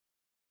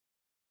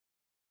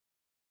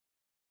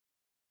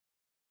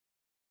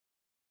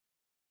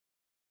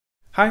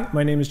Hi,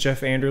 my name is Jeff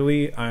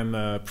Anderle. I'm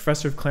a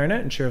professor of clarinet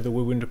and chair of the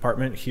woodwind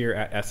department here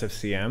at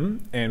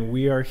SFCM, and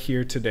we are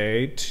here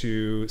today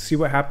to see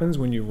what happens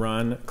when you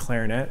run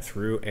clarinet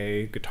through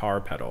a guitar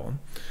pedal.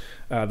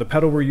 The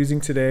pedal we're using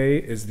today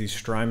is the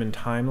Strymon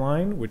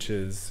Timeline, which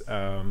is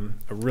a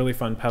really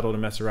fun pedal to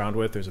mess around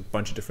with. There's a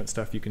bunch of different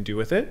stuff you can do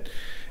with it.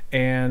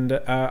 And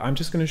I'm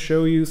just going to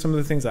show you some of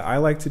the things that I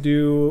like to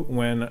do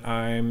when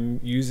I'm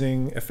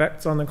using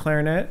effects on the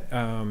clarinet,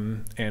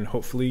 and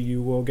hopefully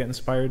you will get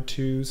inspired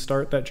to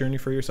start that journey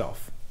for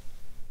yourself.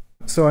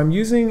 So I'm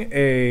using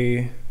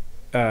a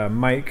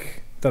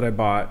mic that I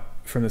bought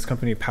from this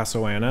company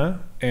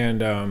Passoana,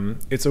 and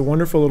it's a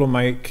wonderful little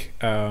mic.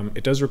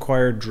 It does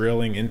require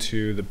drilling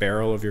into the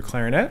barrel of your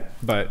clarinet,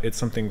 but it's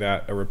something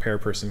that a repair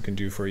person can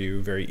do for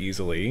you very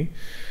easily.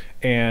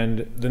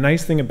 And the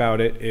nice thing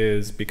about it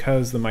is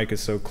because the mic is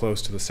so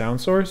close to the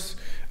sound source,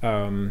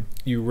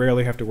 you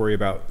rarely have to worry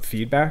about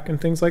feedback and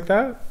things like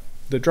that.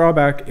 The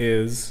drawback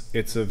is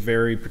it's a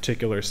very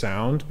particular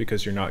sound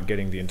because you're not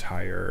getting the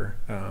entire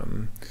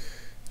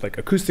like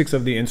acoustics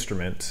of the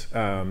instrument.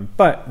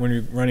 But when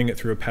you're running it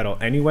through a pedal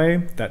anyway,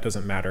 that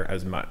doesn't matter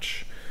as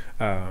much.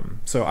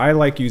 So I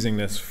like using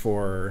this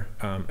for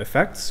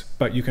effects,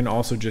 but you can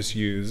also just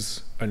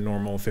use a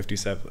normal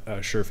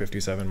Shure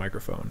 57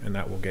 microphone, and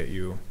that will get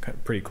you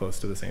pretty close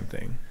to the same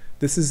thing.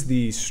 This is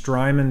the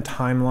Strymon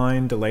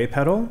Timeline delay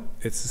pedal.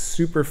 It's a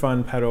super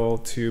fun pedal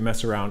to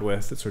mess around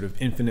with. It's sort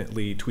of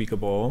infinitely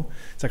tweakable.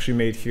 It's actually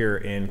made here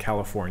in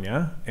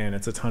California, and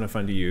it's a ton of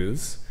fun to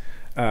use.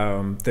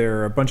 There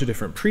are a bunch of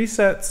different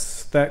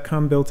presets that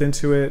come built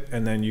into it,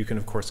 and then you can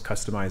of course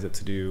customize it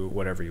to do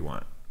whatever you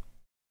want.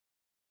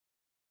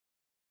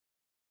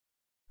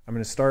 I'm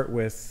going to start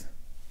with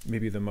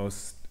maybe the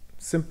most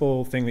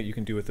simple thing that you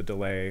can do with the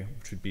delay,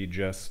 which would be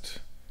just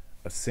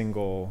a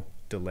single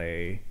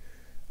delay.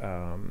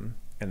 And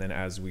then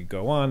as we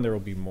go on, there will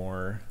be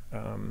more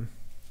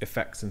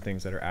effects and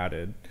things that are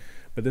added.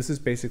 But this is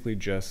basically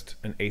just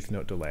an eighth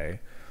note delay.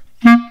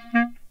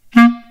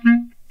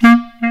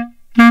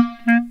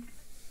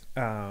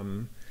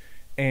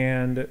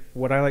 And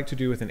what I like to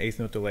do with an eighth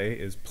note delay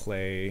is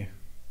play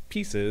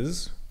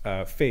pieces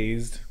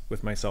phased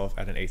with myself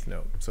at an eighth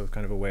note. So it's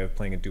kind of a way of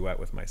playing a duet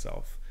with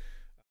myself.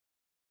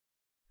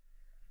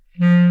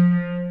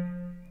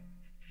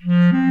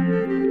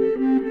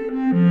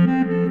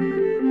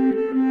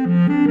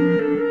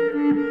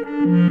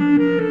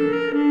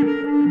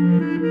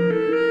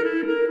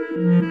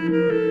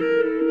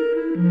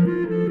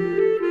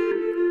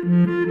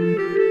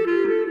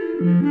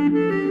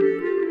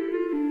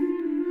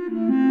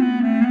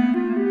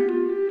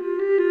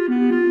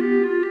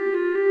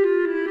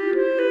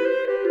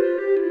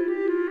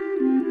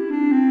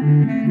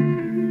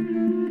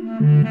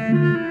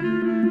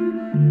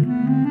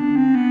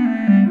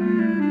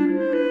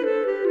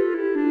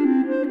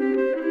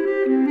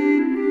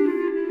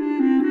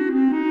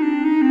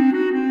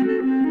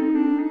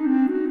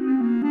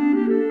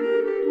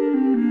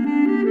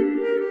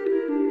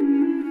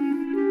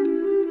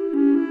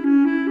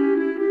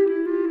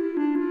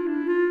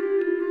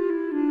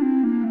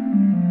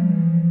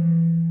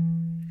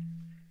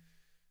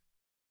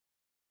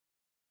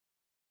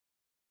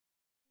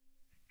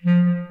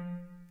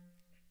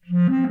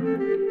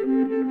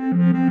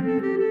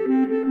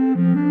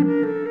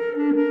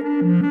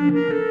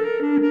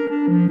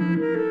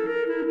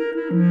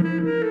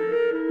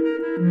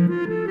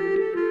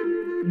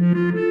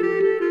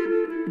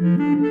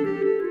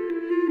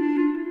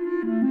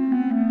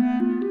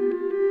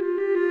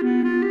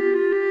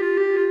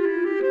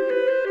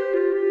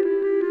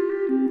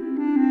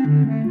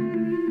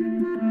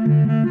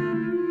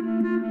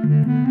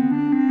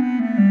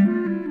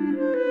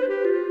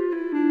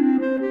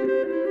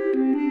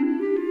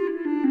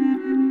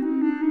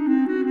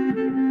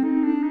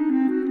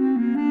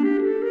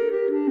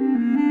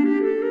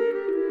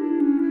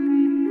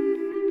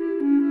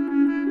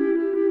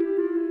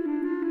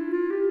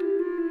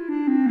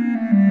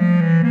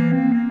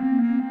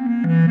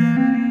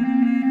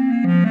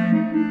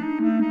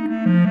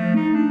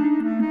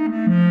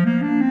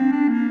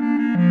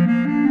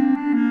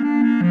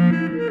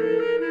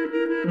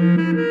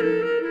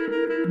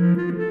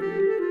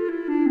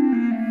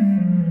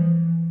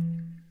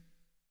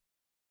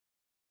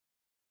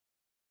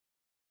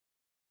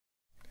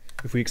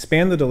 If we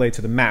expand the delay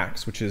to the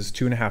max, which is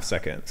 2.5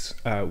 seconds,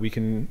 we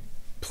can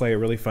play a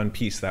really fun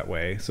piece that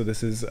way. So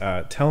this is,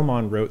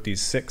 Telemann wrote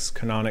these 6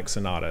 canonic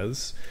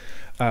sonatas,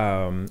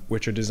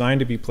 which are designed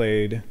to be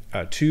played,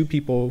 2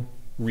 people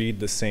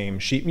read the same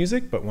sheet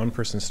music, but one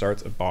person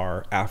starts a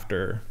bar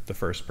after the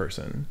first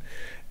person.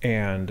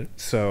 And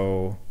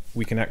so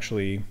we can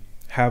actually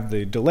have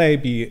the delay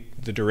be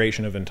the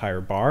duration of an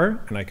entire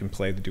bar, and I can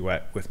play the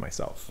duet with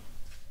myself.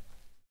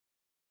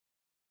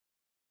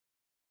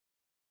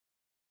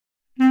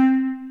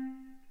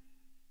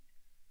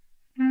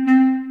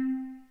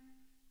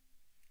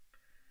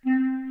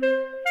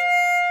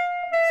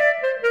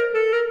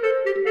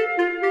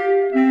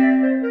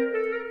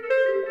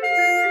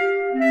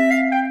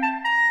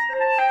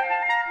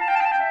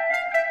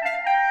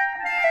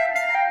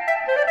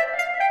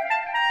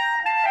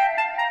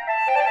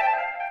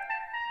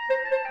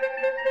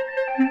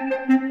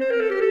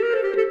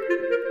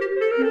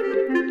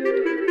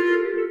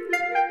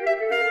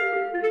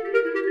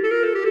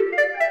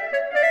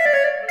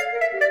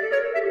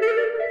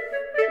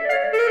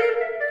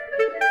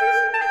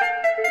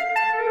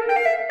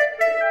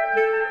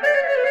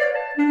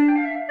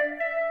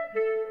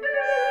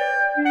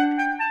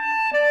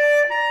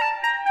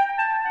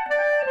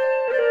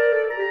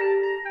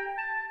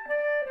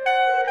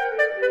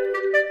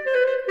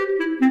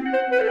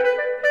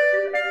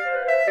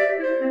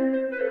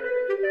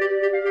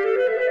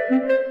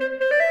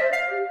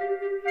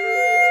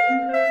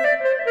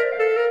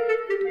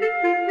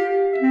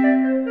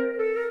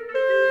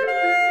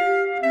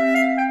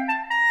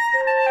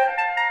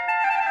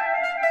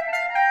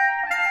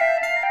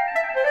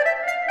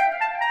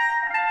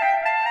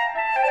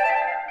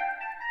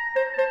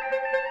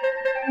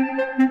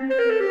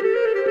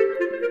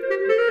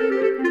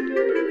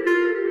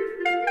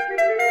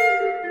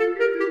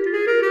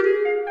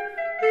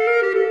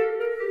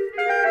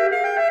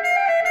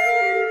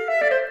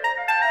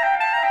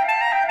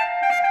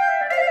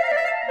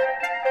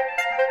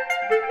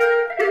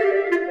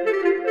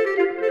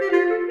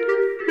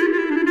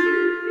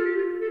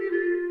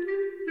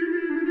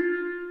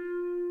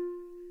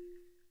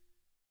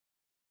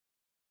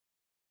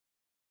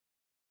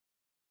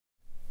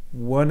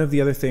 One of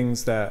the other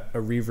things that a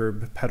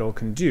reverb pedal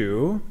can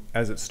do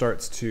as it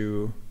starts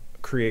to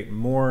create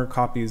more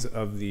copies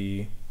of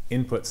the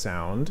input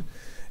sound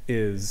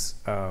is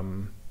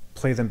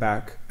play them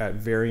back at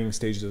varying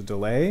stages of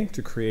delay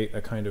to create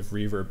a kind of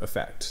reverb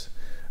effect.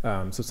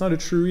 So it's not a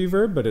true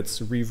reverb, but it's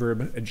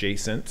reverb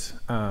adjacent,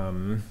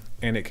 and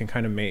it can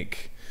kind of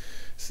make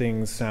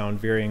things sound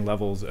varying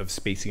levels of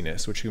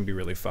spaciness, which can be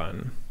really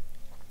fun.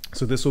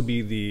 So this will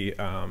be the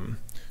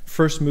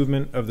first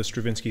movement of the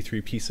Stravinsky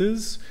 3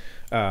 pieces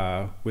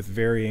with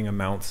varying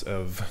amounts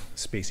of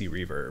spacey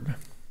reverb.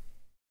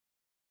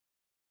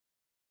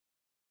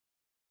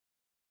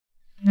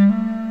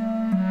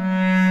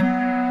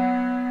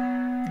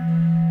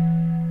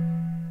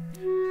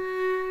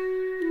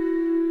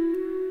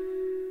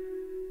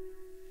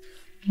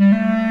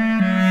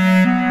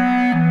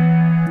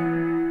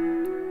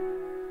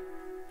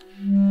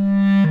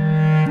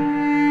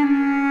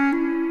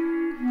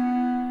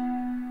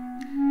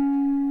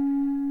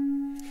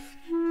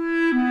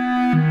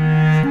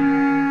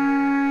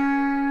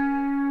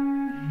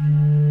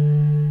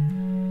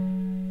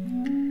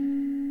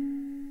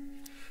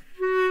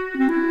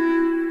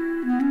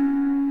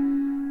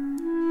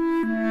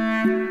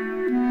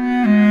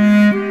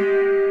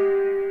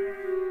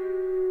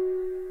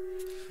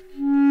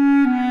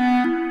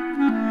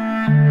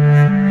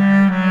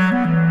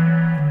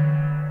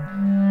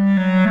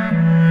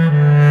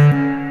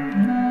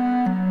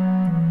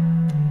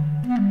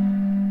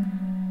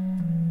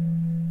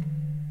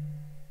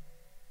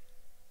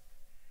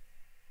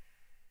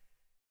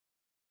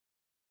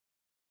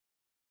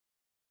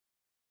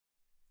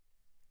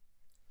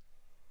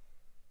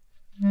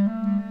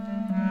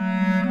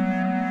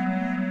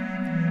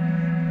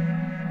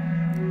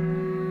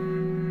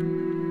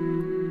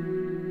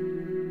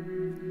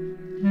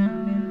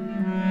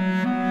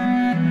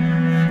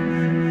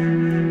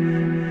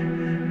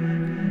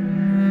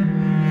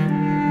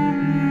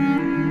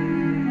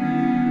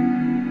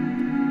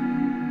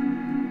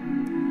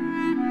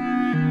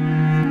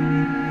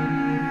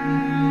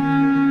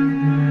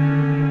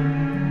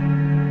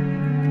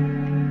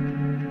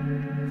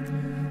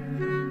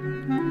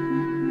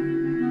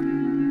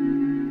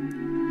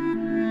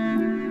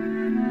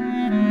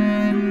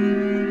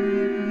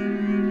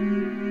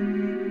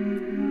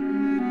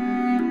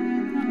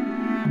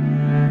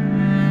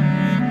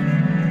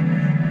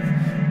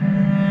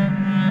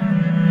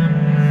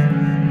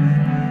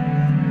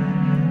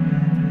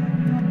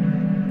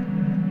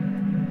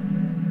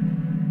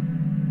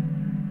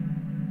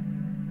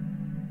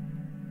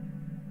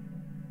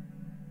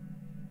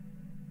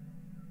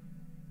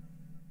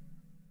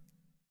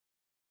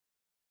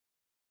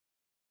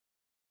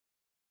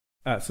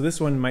 So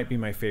this one might be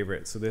my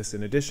favorite. So this,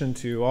 in addition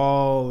to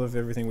all of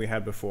everything we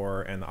had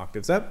before and the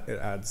octaves up, it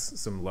adds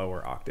some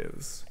lower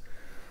octaves.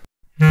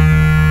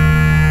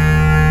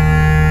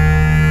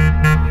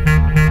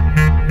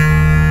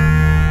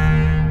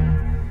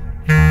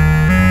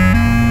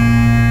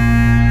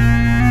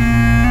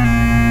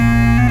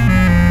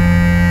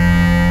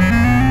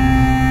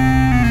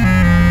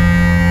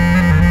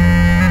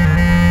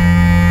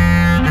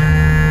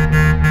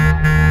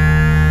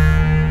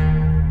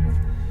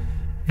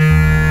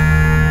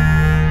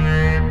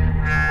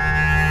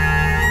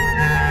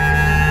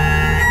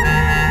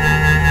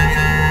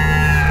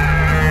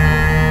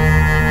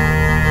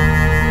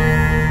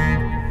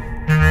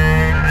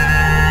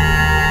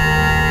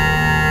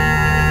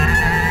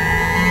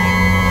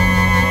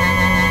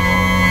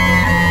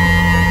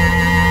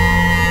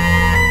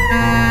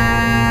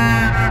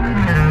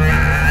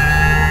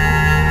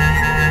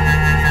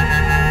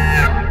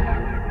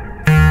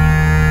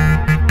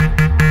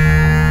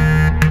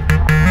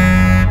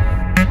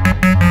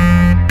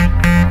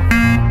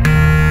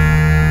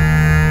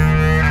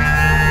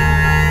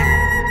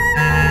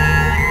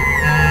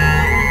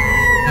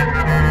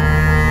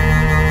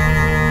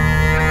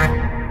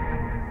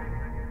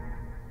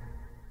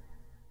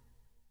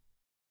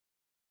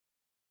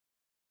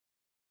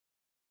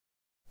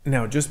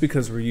 Now, just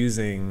because we're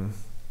using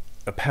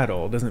a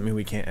pedal doesn't mean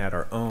we can't add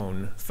our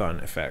own fun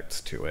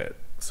effects to it.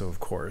 So of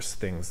course,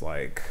 things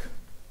like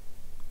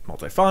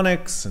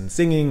multiphonics and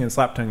singing and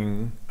slap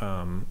tonguing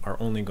are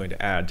only going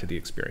to add to the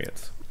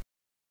experience.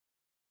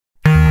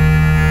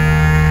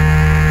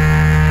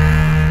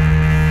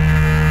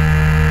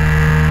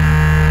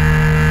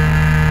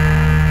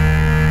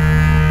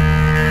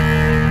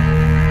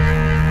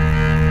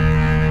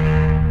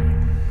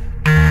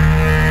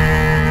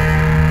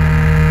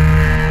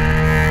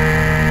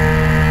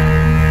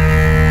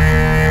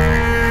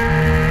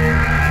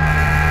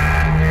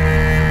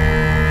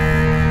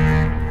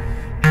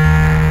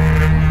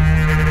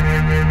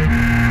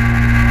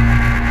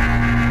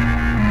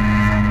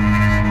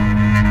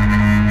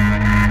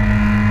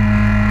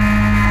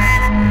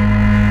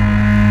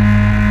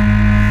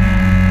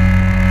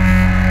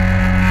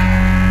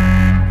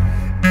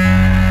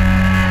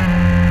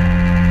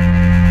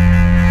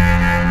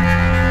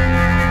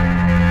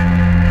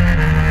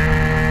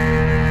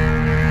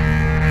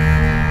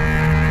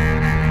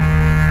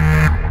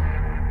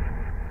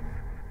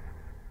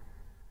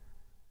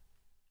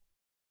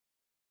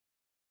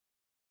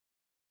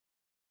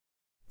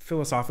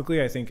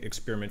 philosophically, I think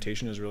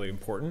experimentation is really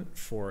important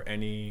for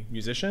any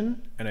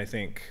musician. And I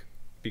think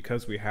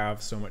because we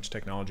have so much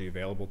technology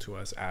available to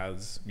us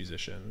as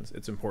musicians,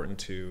 it's important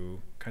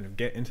to kind of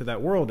get into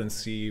that world and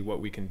see what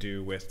we can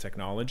do with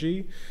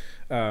technology.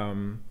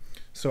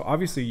 So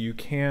obviously you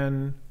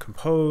can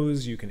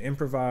compose, you can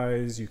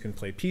improvise, you can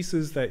play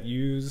pieces that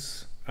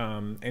use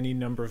any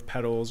number of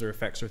pedals or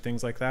effects or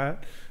things like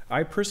that.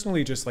 I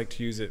personally just like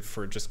to use it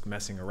for just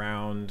messing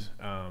around,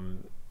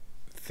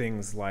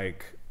 things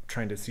like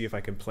trying to see if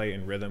I can play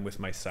in rhythm with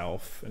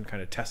myself and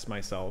kind of test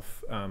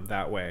myself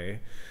that way.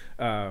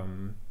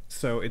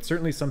 So it's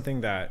certainly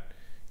something that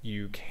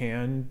you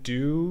can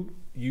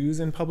use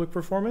in public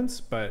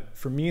performance, but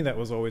for me that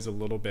was always a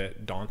little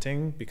bit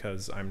daunting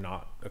because I'm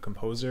not a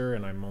composer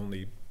and I'm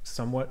only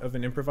somewhat of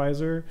an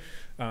improviser.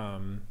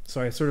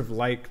 So I sort of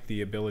like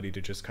the ability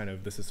to just kind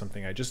of, this is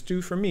something I just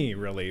do for me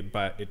really,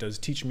 but it does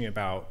teach me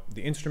about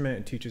the instrument.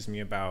 It teaches me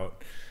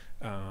about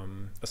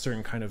a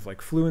certain kind of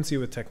like fluency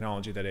with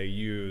technology that I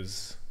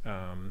use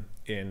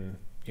in,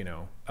 you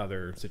know,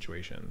 other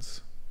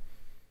situations.